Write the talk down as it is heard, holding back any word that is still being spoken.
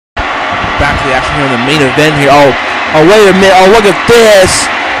the action here in the main event here. Oh, wait a minute. Oh, look at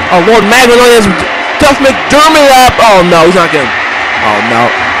this. Oh, Lord Magma has Duff McDermott up. Oh, no, he's not going to. Oh, no.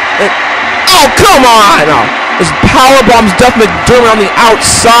 Oh, come on. Oh, this power bombs Duff McDermott on the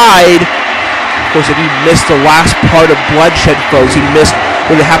outside. Of course, if you missed the last part of Bloodshed, folks, you missed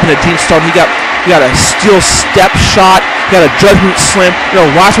what happened to Gene Starwind. He got a steel step shot. He got a judgment slam.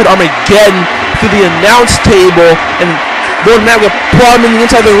 Last minute Armageddon through the announce table. And Lord Magma brought him in the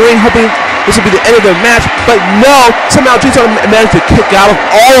inside of the ring, hoping this would be the end of the match, but no, somehow Gene Starwind managed to kick out of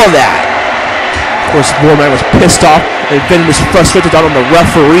all of that. Of course, Lord Magma was pissed off, and Venom was frustrated on the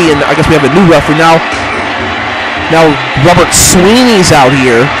referee, and I guess we have a new referee now. Now Robert Sweeney's out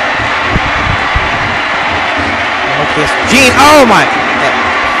here. Gene, oh my,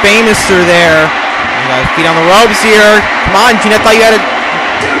 famouser there. You got his feet on the ropes here. Come on, Gene, I thought you had a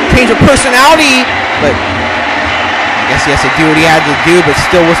change of personality, but I guess he has to do what he had to do, but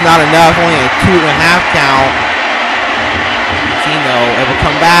still was not enough. Only a 2.5 count. Gene, though, able to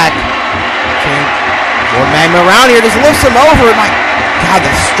come back. Lord Magma around here just lifts him over. My God,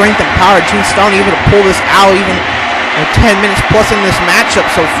 the strength and power of Gene Starwind able to pull this out even 10 minutes plus in this matchup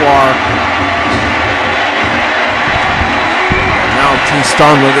so far. And now Gene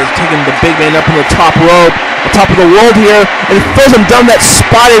Starwind is taking the big man up on the top rope, the top of the world here, and he throws him down that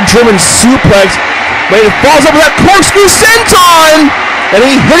spotted German suplex. But he falls up with that corkscrew senton, and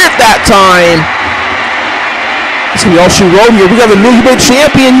he hit it that time. It's going to be all she wrote here. We got a new UWA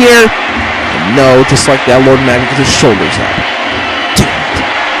champion here. And no, just like that, Lord Magma gets his shoulders up. Damn it.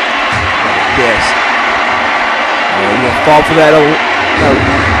 Look at this. You're going to fall for that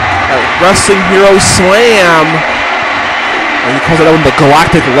wrestling hero slam. And he calls it out with the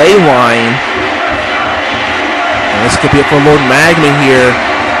galactic ley line. And this could be it for Lord Magma here.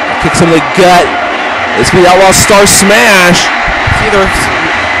 Kicks him in the gut. It's going to be Outlaw Star Smash. See the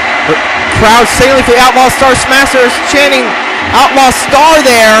crowd sailing for the Outlaw Star Smashers, chanting Outlaw Star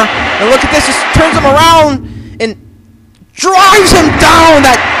there. And look at this, just turns him around and drives him down.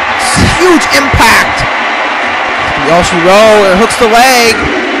 That huge impact. Yoshiro hooks the leg.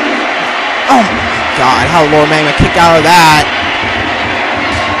 Oh my God, how Lord Magma kicked out of that.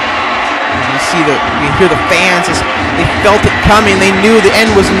 You hear the fans, they felt it coming. They knew the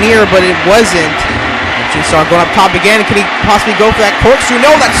end was near, but it wasn't. Gene Starwind going up top again. Can he possibly go for that corkscrew?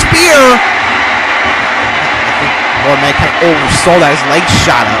 No, that spear! I think Lord Magma kind of oversold that. His leg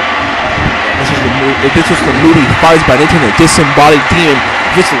shot up. If this was the movie Fights by Nature and the Disembodied Demon,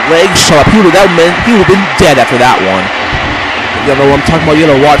 if his leg shot up, he would have been dead after that one. You know what I'm talking about? You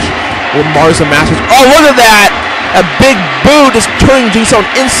gotta watch mariosthemaster. Oh, look at that! A big boot just turning Gene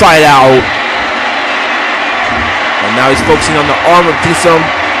Starwind inside out. And now he's focusing on the arm of Gene Starwind.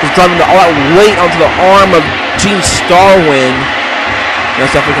 He's driving all that weight onto the arm of Gene Starwind.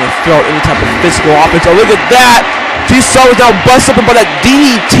 That's definitely going to throw out any type of physical offense. Oh, look at that! Gene Starwind's now busted up by that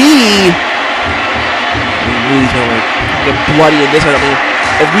DDT. We knew he's going to get bloody in this one. I mean,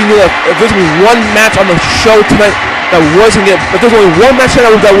 if we knew that if there's going to be one match on the show tonight that wasn't going to, if there's only one match tonight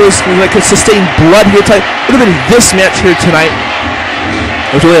that could sustain blood here tonight, it would have been this match here tonight.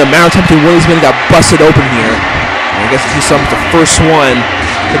 It was really a matter of time until one of these men got busted open here. And I guess Gene Starwind's the first one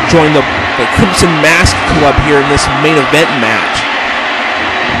to join the Crimson Mask Club here in this main event match.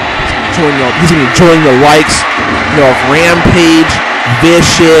 He's going to be joining the likes, of Rampage,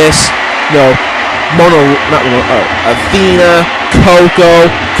 Vicious, Athena,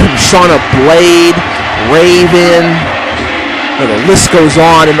 Koko, Crimshana Blade, Raven. The list goes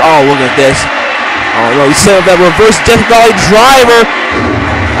on, and oh, look at this. Oh no, he set up that reverse Death Valley driver.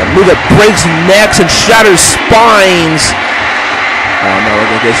 A move that breaks necks and shatters spines. Oh no,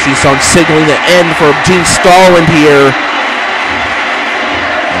 look at this. Gene Starwind signaling the end for Gene Starwind here.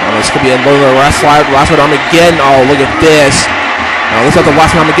 Oh, this could be another last one Armageddon. Oh, look at this. Oh, this is not the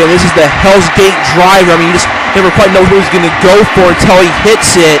last one Armageddon. This is the Hell's Gate driver. I mean, you just never quite know who he's going to go for until he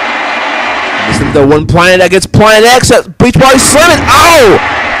hits it. And this is the one Planet that gets Planet X at Beach Party Slamming. Oh!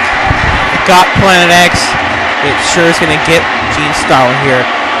 It got Planet X. It sure is going to get Gene Starwind here.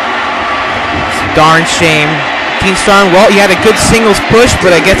 It's a darn shame. Gene Starwind, well, he had a good singles push,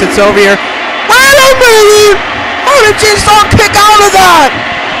 but I guess it's over here. I don't believe! How did Gene Starwind kick out of that?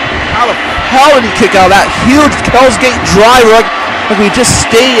 How the hell did he kick out of that huge Hell's Gate driver like we just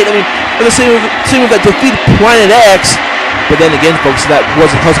stated? I mean, the same with that defeated Planet X, but then again, folks, that was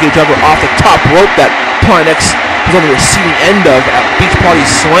a Hell's Gate driver off the top rope that Planet X was on the receiving end of at Beach Party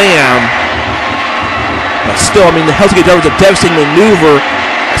Slam. But still, I mean, the Hell's Gate driver was a devastating maneuver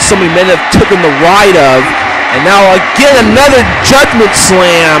that so many men have taken the ride of. And now again another Judgment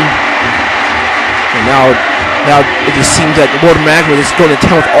Slam. And now Now it just seems that Lord Magma is going to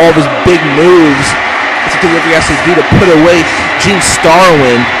town with all of his big moves. It's a delivery has to do to put away Gene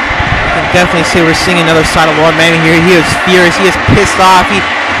Starwind. I can definitely say we're seeing another side of Lord Magma here. He is furious. He is pissed off. He's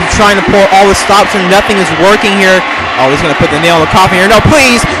trying to pull all the stops and nothing is working here. Oh, he's going to put the nail in the coffin here. No,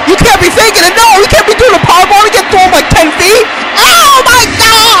 please. You can't be faking it. No, he can't be doing a powerbomb and get thrown like 10 feet. Oh, my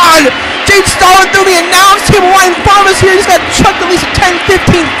God. Gene Starwind through the announce table right in front of us here. He's got chucked at least 10,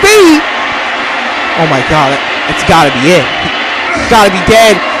 15 feet. Oh, my God. It's got to be it. He's got to be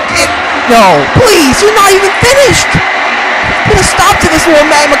dead. No, please. You're not even finished. Put a stop to this, Lord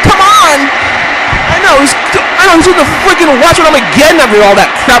Magma. Come on. I know he's doing the freaking watch what I'm again after all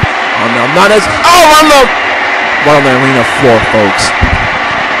that crap. Oh no, not as on the arena floor, folks.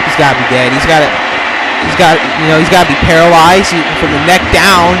 He's gotta be dead. He's gotta be paralyzed from the neck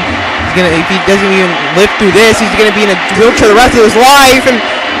down. If he doesn't even live through this, he's gonna be in a wheelchair the rest of his life. And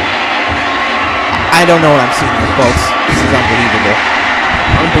I don't know what I'm seeing here, folks. This is unbelievable.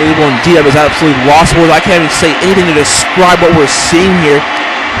 Unbelievable indeed. I was absolutely lost. I can't even say anything to describe what we're seeing here.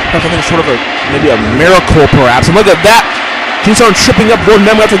 Something short of maybe a miracle, perhaps. And look at that. Gene Starwind tripping up. Lord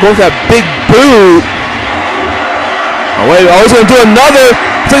Magma after going for that big boot. Oh wait, he's going to do another.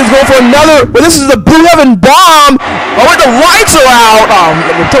 I think he's going for another. But this is the Blue Heaven Bomb. Oh wait, the lights are out. Oh,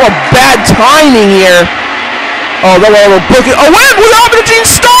 we're talking about bad timing here. Oh, that way we'll book it. Oh wait, what happened to Gene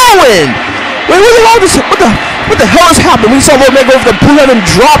Starwind? Wait, what the hell has happened? We saw Lord Magma go for the Blue Heaven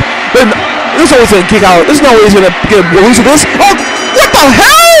drop. There's always going to kick out. There's no way he's going to get a release of this. Oh, what the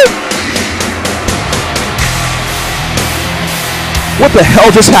hell? What the hell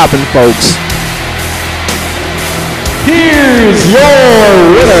just happened, folks? Here's your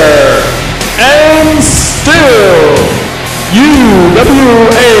winner, and still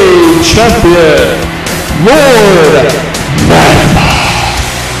UWA Champion, Lord Magma.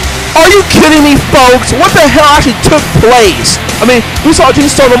 Are you kidding me, folks? What the hell actually took place? I mean, we saw Gene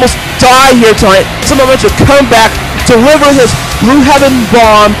Starwind almost die here tonight. Somehow managed to come back, deliver his Blue Heaven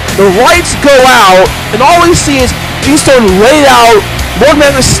Bomb, the lights go out, and all we see is Gene Starwind laid out, Lord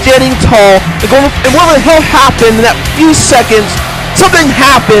Magma standing tall, and what the hell happened in that few seconds? Something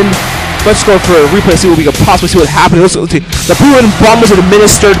happened. Let's go for a replay, see what we can possibly see what happened. Let's see. The Blue Heaven Bomb was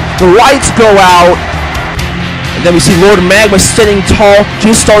administered, the lights go out, and then we see Lord Magma standing tall,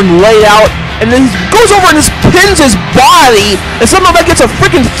 Gene Starwind laid out, and then he goes over and just pins his body, and somehow that gets a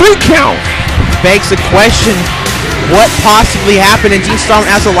freaking 3 count. Begs the question, what possibly happened in Gene Starwind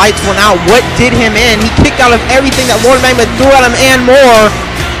as the lights went out? What did him in? He kicked out of everything that Lord Magma threw at him and more.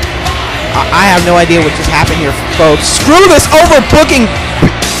 I have no idea what just happened here, folks. Screw this overbooking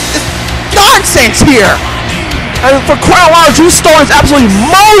nonsense here. And for quite a while, Gene Starwind is absolutely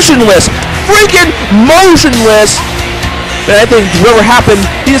motionless. Freaking motionless. And I think whatever happened,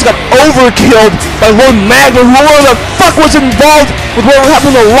 he just got overkilled by Lord Magma. Whoever the fuck was involved with whatever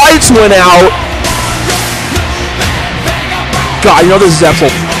happened when the lights went out. God, you know this is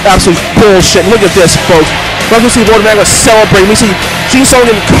absolute bullshit. Look at this, folks. We're going to see Lord Magma celebrate. We see Gene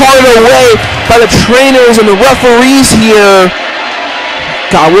Starwind getting carted away by the trainers and the referees here.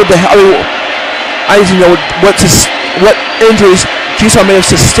 God, what the hell? I need to know what injuries Gene Starwind may have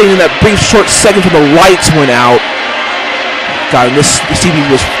sustained in that brief short second when the lights went out. God, and this CPV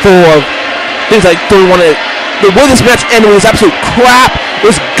was full of things like the way this match ended was absolute crap.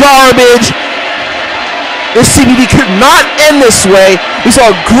 It was garbage. This CPV could not end this way. We saw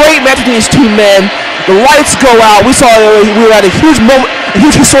a great match between these two men. The lights go out. We were at a huge moment, a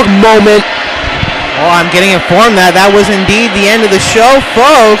huge historic moment. Well, I'm getting informed that was indeed the end of the show,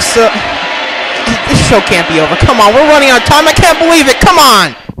 folks. This show can't be over. Come on, we're running out of time. I can't believe it. Come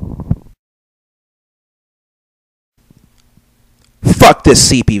on. Fuck this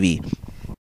CPV.